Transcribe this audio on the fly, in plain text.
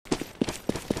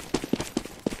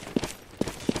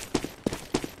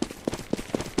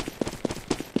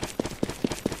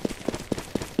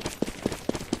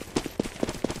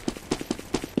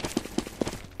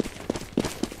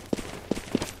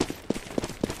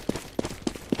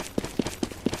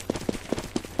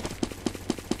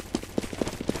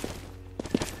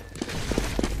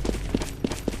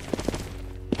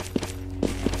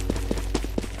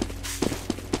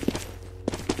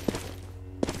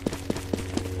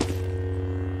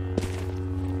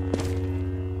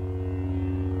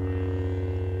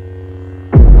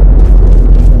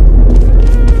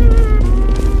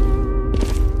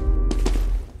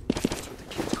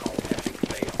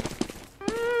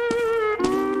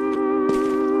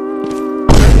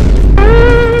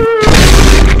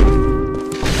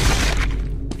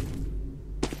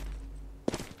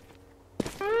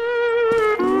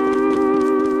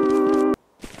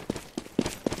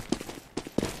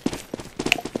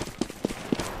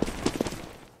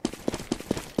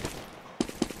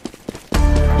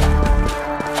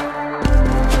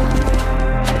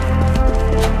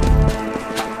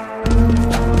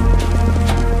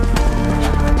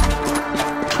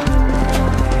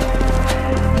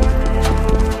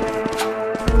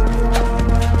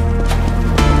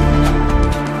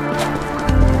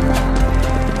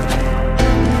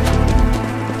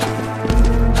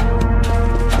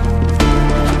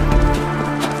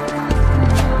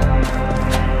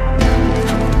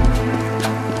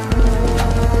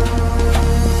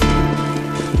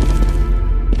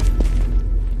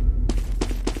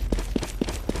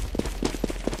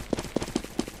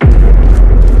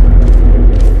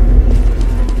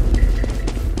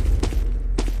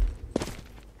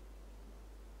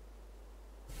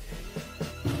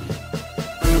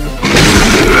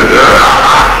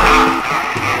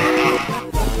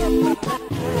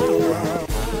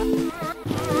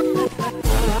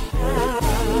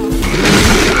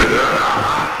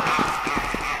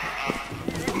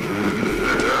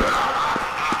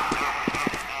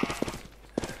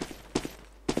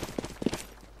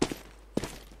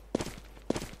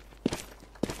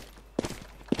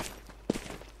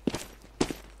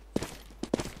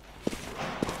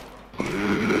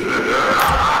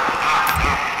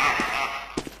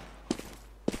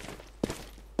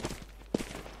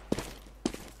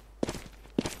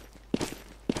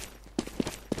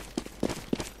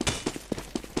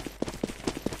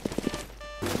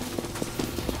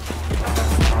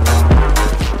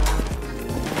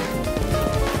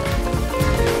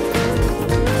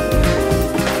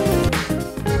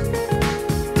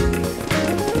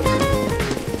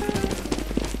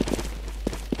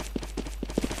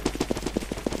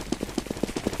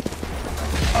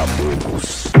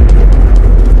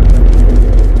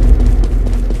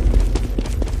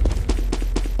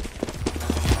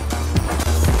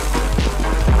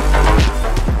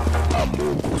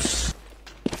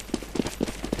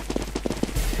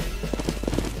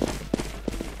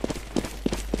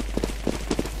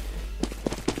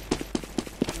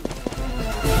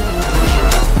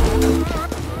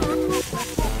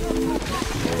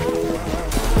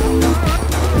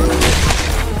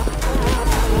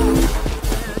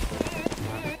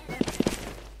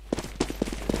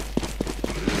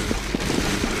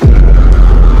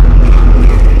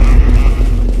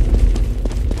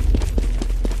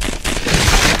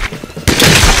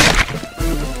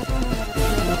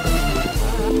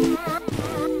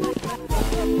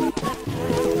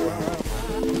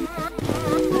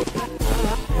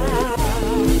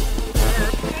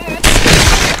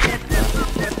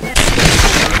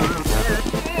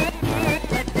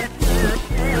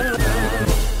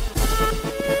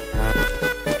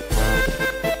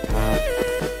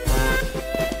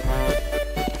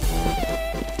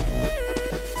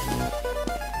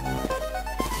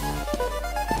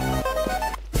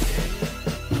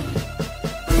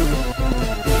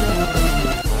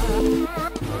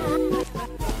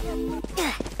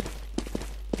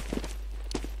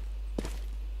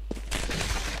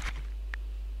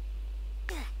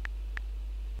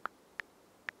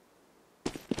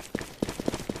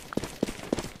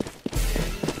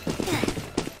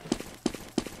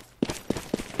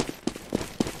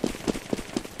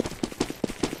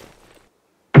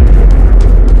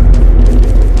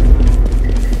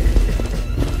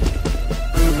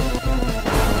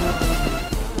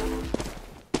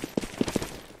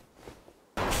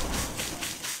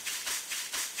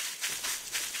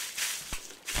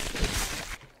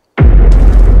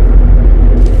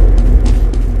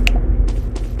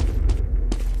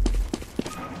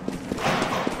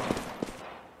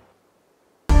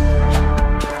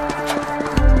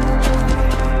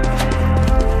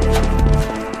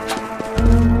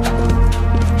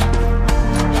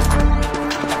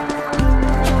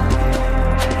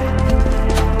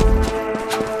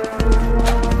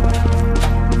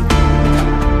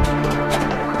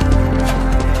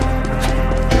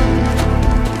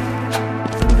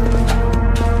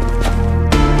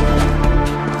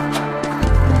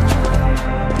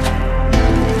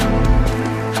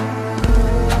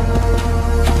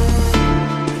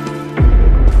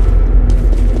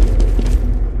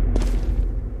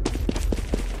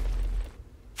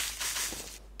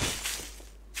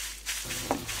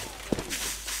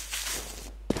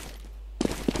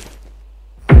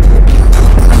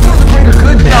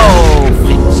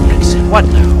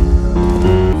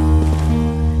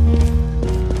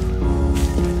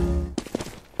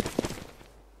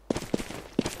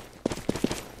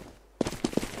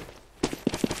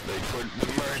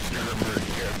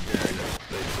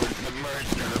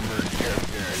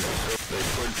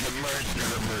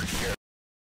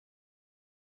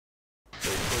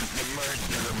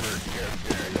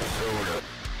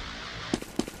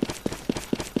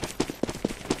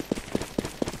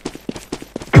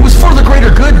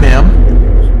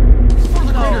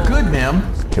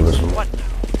What now?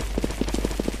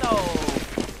 No.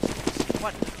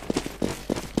 What now?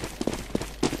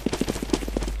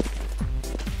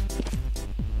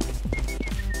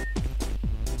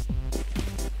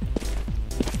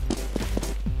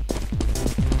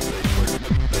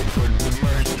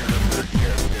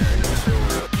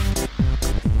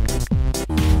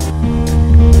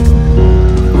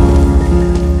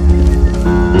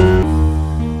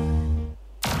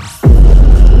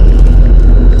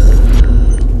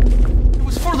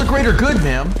 Greater good,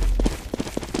 ma'am.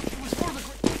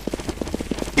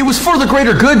 It was for the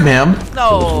greater good, ma'am.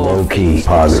 No. Low-key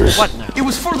poggers. What now? It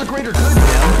was for the greater good,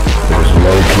 ma'am. It was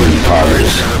low-key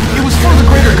poggers. It was for the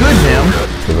greater good, ma'am.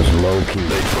 It was low-key.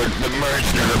 They put the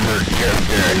mercenary camp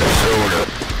there in Minnesota.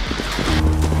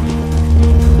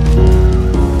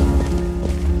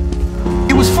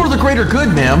 It was for the greater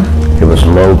good, ma'am. It was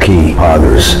low-key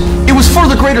poggers. It was for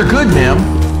the greater good, ma'am.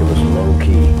 It was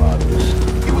low-key poggers.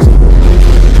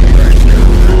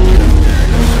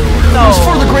 It was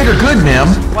for the greater good, ma'am.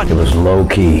 It was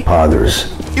low-key poggers.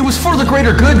 It was for the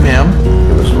greater good, ma'am.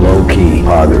 It was low-key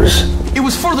poggers. It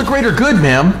was for the greater good,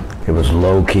 ma'am. It was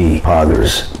low-key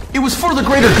poggers. It was for the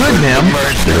greater good, ma'am. It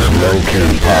was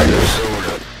low-key poggers.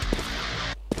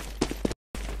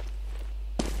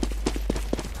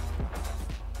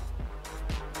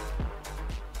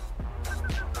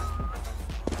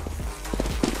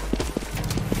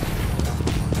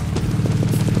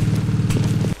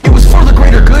 It was for the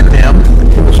greater good, ma'am.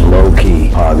 It was low-key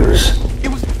poggers.